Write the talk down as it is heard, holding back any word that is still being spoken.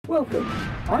Welcome,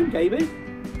 I'm David.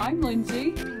 I'm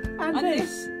Lindsay. And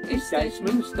this is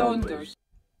Desmonds Donders.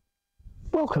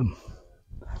 Welcome,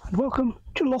 and welcome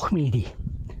to Loch Meadie.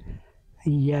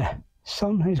 The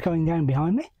sun is going down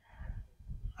behind me,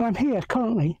 and I'm here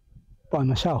currently by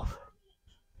myself,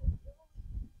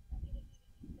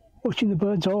 watching the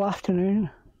birds all afternoon.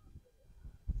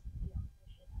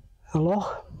 The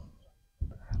loch,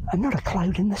 and not a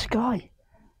cloud in the sky.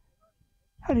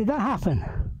 How did that happen?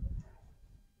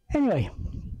 Anyway,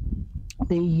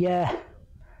 the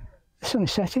sun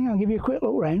is setting. I'll give you a quick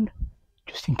look round,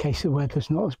 just in case the weather's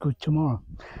not as good tomorrow.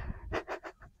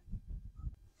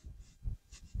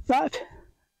 That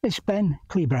is Ben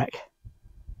Hee,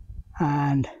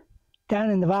 and down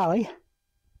in the valley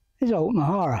is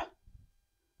Altnaharra.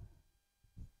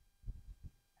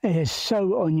 It is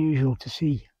so unusual to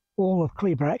see all of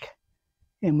Cleabrack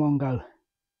in one go.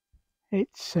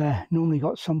 It's normally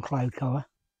got some cloud cover.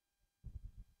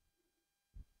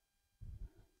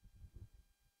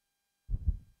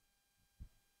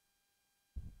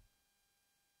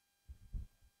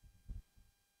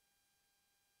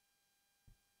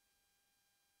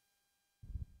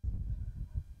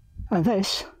 And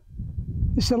this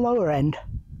is the lower end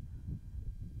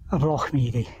of Loch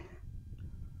Meadie.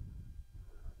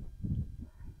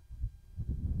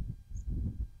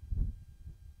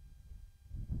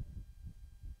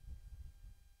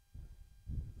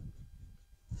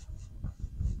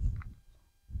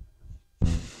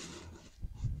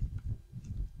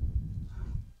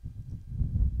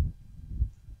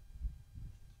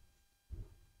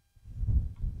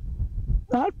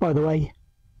 That, by the way,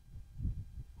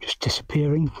 just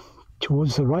disappearing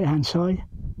towards the right hand side,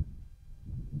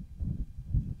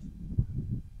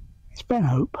 it's Ben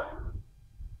Hope.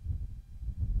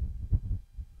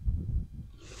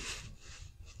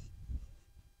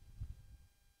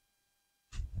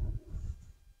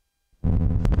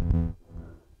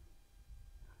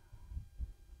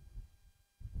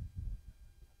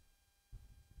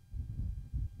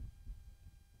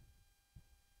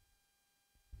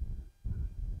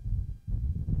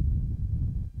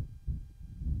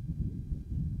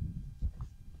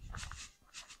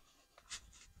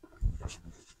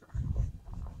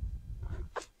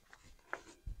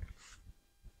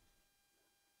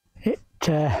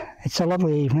 It's a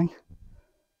lovely evening.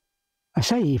 I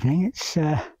say evening, it's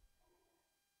must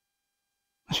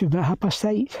be about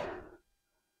 8:30.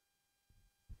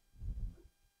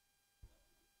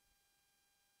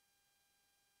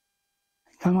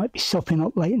 I might be stopping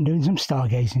up late and doing some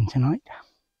stargazing tonight.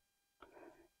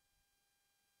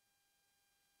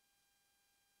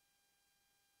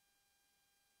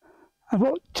 I've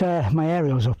got my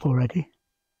aerials up already,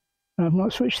 and I've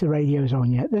not switched the radios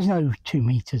on yet. There's no 2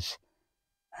 meters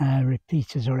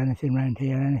repeaters or anything around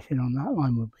here. Anything on that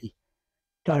line will be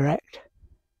direct,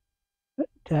 but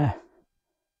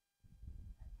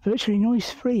virtually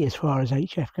noise free as far as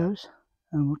HF goes,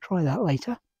 and we'll try that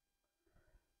later.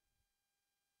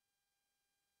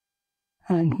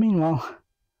 And meanwhile,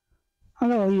 I'm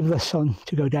going to leave the sun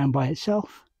to go down by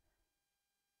itself,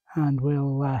 and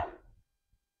we'll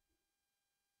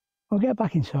get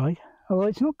back inside. Although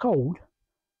it's not cold,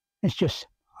 it's just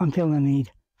I'm feeling the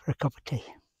need for a cup of tea.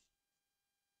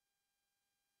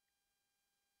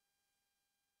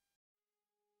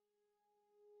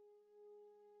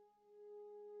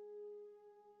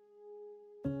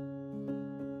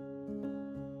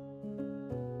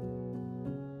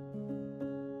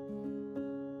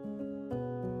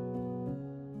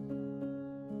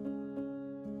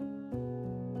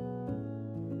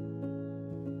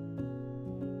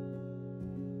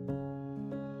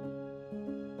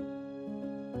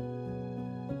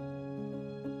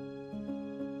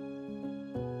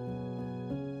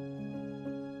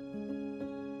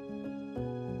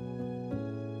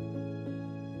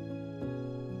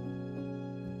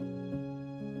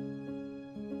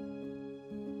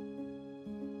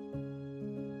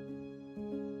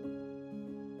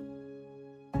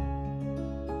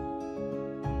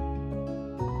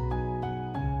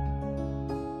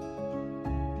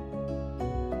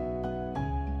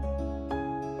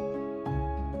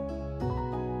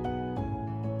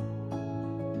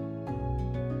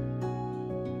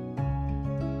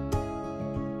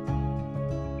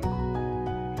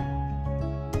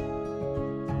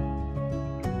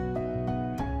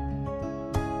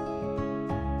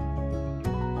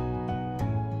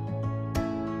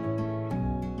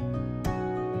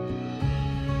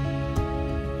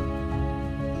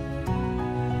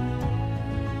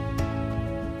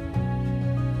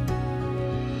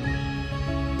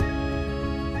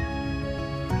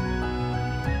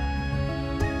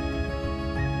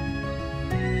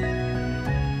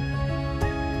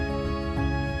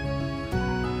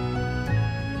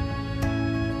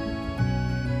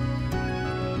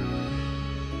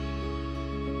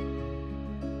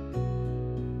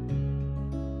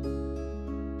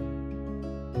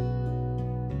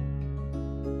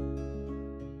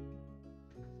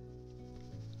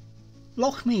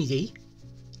 Loch Meadie,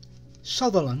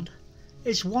 Sutherland,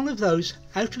 is one of those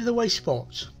out of the way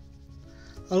spots.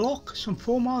 A loch some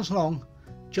 4 miles long,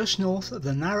 just north of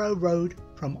the narrow road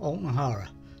from Altnaharra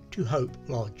to Hope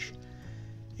Lodge.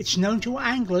 It's known to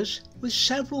anglers with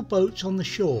several boats on the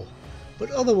shore,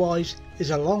 but otherwise is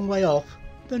a long way off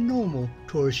the normal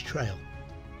tourist trail.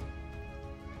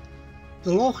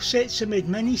 The loch sits amid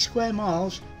many square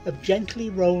miles of gently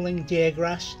rolling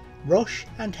deergrass, rush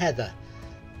and heather,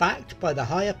 backed by the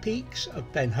higher peaks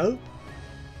of Ben Hope,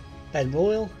 Ben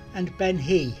Loyal and Ben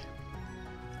Hee.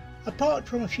 Apart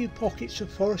from a few pockets of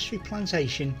forestry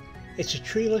plantation, it's a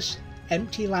treeless,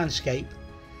 empty landscape,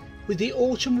 with the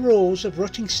autumn roars of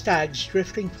rutting stags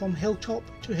drifting from hilltop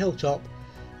to hilltop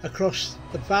across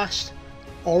the vast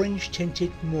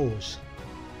orange-tinted moors.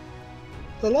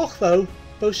 The loch, though,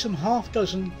 boasts some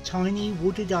half-dozen tiny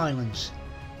wooded islands,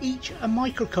 each a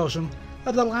microcosm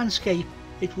of the landscape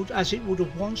as it would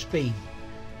have once been,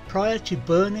 prior to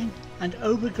burning and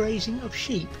overgrazing of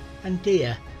sheep and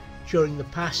deer during the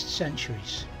past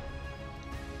centuries.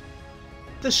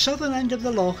 The southern end of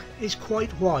the loch is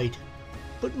quite wide,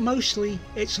 but mostly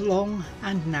it's long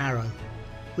and narrow,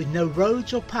 with no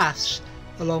roads or paths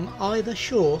along either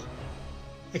shore,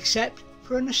 except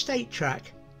for an estate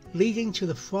track leading to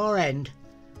the far end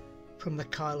from the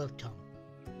Kyle of Tongue.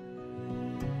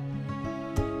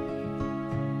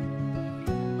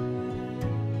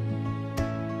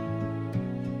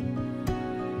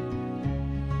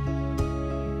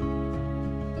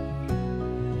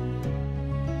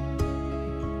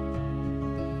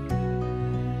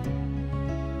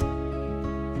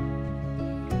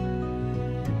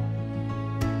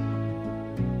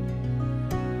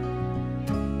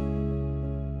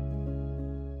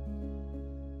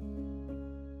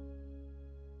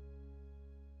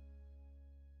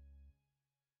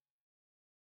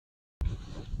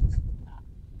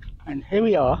 And here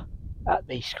we are at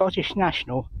the Scottish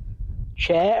National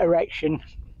Chair Erection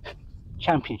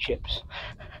Championships.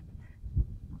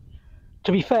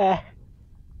 To be fair,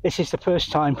 this is the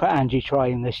first time for Angie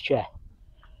trying this chair.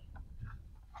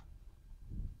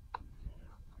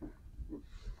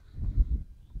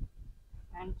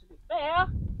 And to be fair,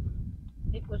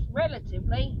 it was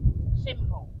relatively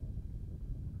simple.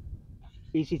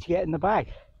 Easy to get in the bag.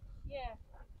 Yeah,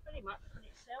 it's pretty much put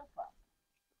itself up.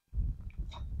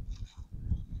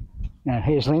 Now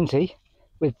here's Lindsay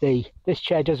with the "this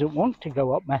chair doesn't want to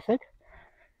go up" method.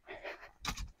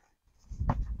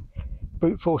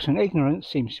 Brute force and ignorance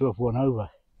seems to have won over.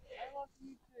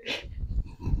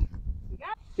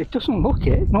 It doesn't look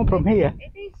it, not from here.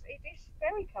 It is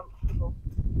very comfortable.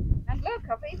 And look,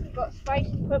 I've even got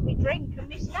space to put my drink and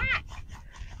my snack.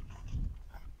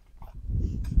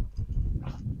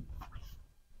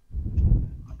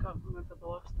 I can't remember the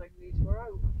last time these were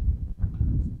out.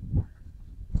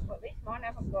 Well, at least mine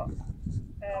haven't got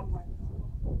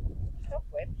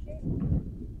cobwebs yet.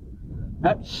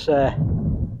 That's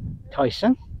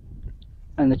Tyson,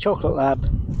 and the chocolate lab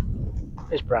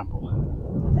is Bramble.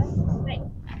 That's the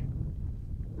thing.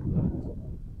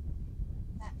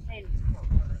 That's him.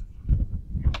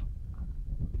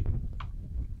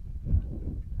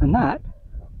 And that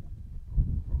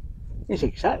is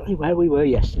exactly where we were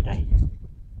yesterday.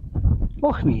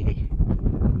 Loch Meadie.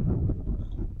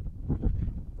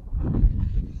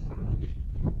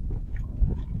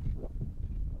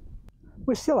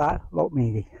 We're still at Loch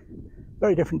Meadie.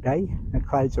 Very different day, the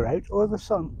clouds are out, although the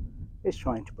sun is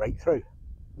trying to break through.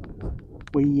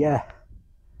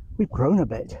 We've grown a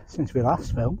bit since we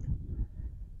last filmed.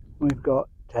 We've got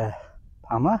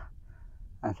Pamela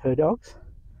and her dogs,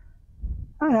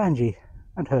 and Angie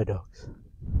and her dogs.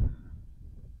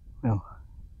 We'll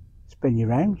spin you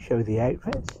around, show the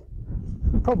outfits,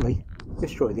 and probably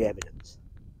destroy the evidence.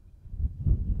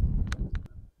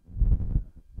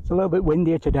 It's a little bit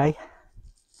windier today.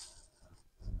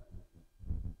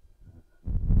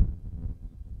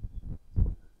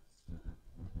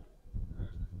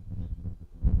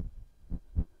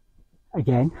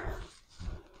 Again,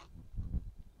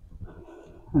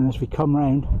 and as we come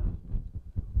round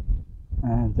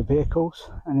the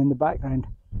vehicles, and in the background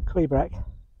Cleabrack.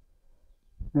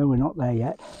 No, we're not there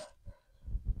yet.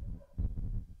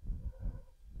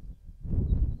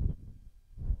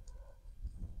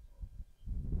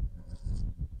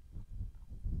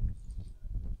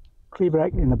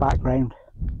 Cleabrack in the background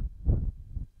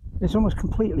is almost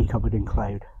completely covered in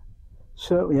cloud,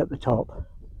 certainly at the top,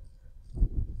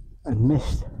 and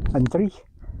mist and three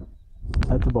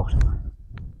at the bottom.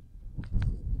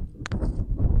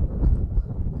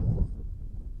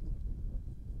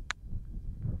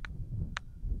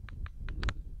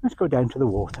 Let's go down to the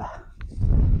water.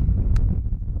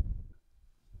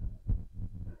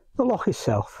 the loch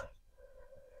itself,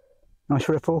 nice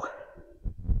ripple.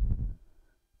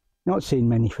 Not seen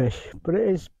many fish, but it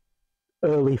is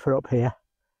early for up here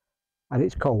and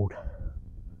it's cold.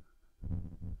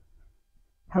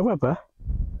 However,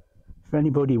 for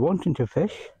anybody wanting to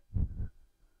fish,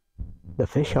 the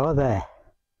fish are there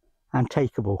and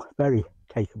takeable, very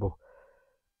takeable.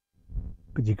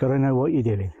 But you've got to know what you're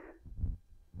doing.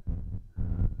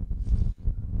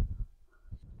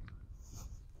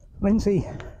 Lindsay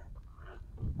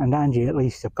and Angie at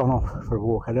least have gone off for a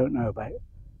walk. I don't know about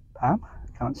Pam,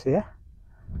 can't see her.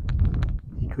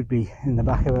 She could be in the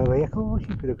back of her vehicle or she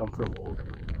could have gone for a walk.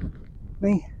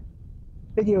 Me,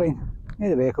 videoing near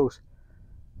the vehicles,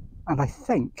 and I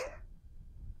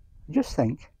just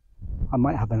think I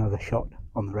might have another shot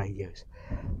on the radios.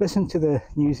 Listened to the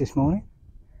news this morning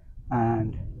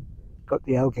and got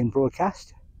the Elgin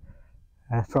broadcast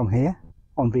from here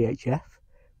on VHF,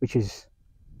 which is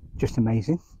just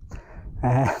amazing.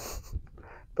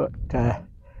 But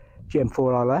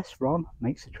GM4RS Ron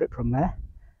makes the trip from there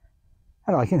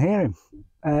and I can hear him.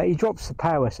 He drops the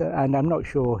power, and I'm not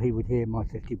sure he would hear my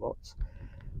 50 watts,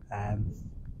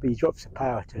 but he drops the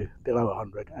power to below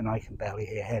 100 and I can barely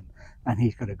hear him, and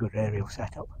he's got a good aerial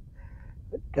setup.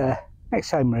 But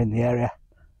next time we're in the area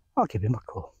I'll give him a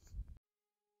call.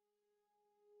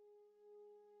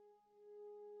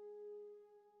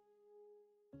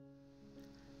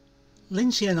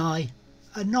 Lindsay and I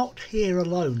are not here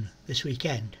alone this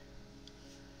weekend.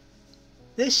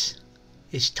 This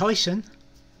is Tyson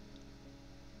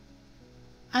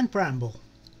and Bramble,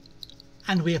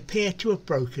 and we appear to have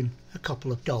broken a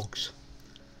couple of dogs.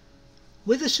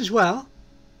 With us as well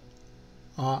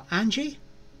are Angie,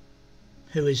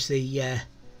 who is the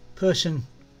person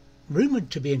rumoured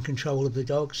to be in control of the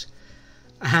dogs,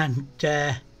 and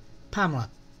Pamela.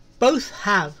 Both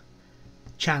have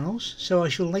channels, so I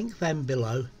shall link them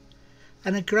below.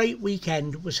 And a great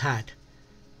weekend was had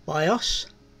by us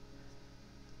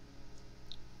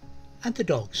and the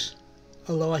dogs,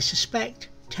 although I suspect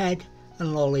Ted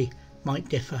and Lolly might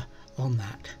differ on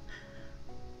that,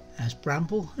 as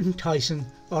Bramble and Tyson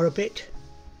are a bit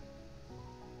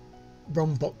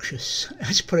rambunctious,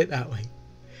 let's put it that way.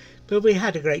 But we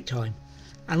had a great time,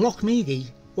 and Loch Meadie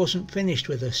wasn't finished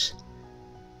with us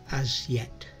as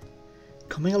yet.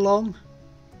 Coming along,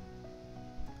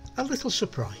 a little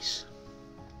surprise.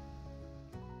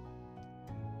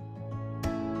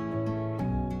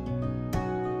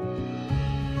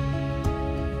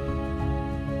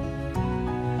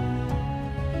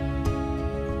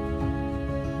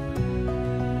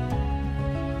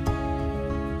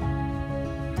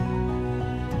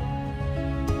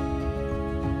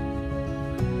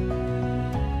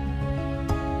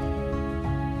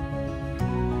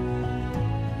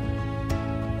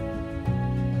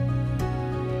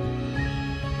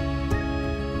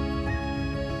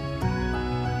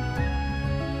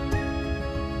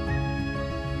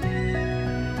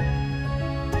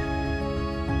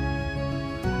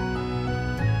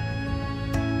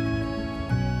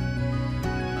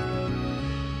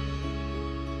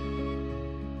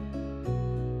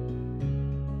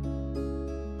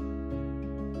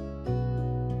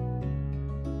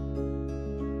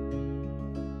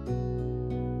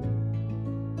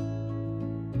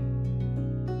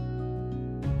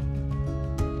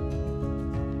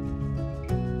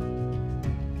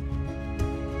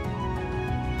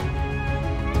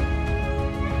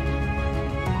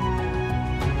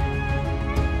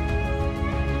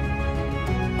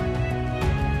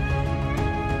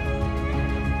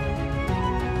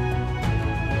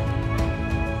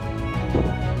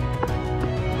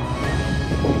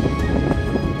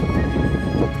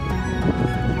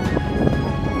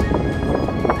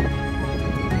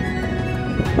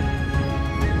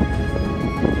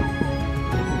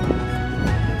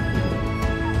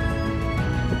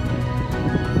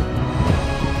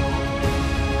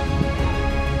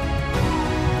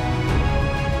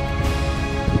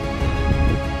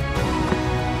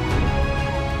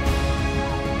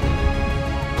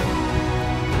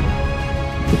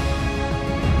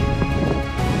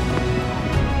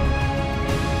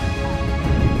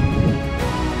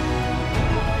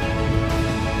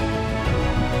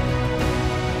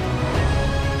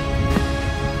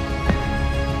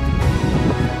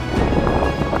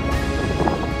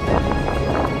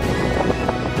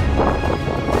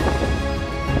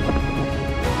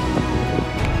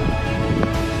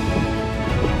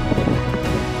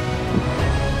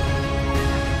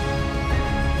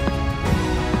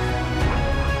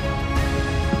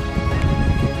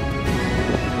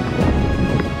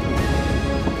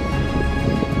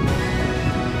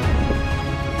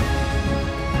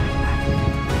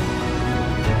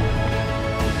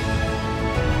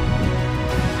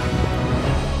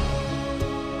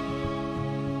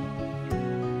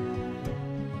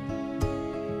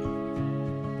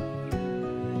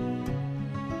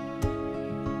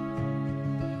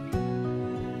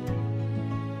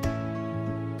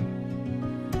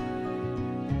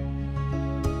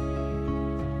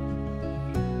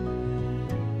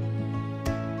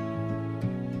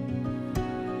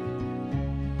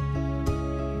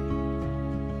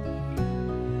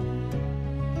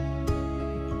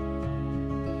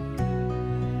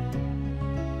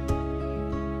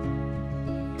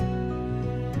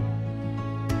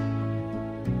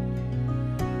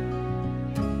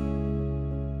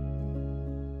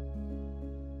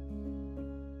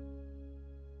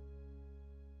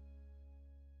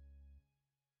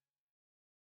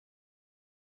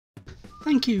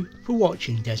 Thank you for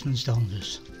watching Desmonds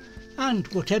Donders, and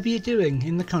whatever you're doing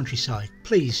in the countryside,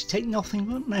 please take nothing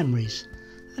but memories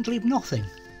and leave nothing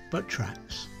but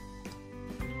tracks.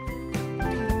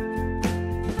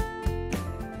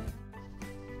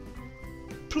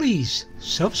 Please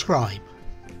subscribe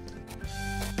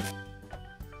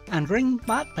and ring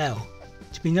that bell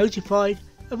to be notified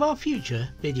of our future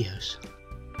videos.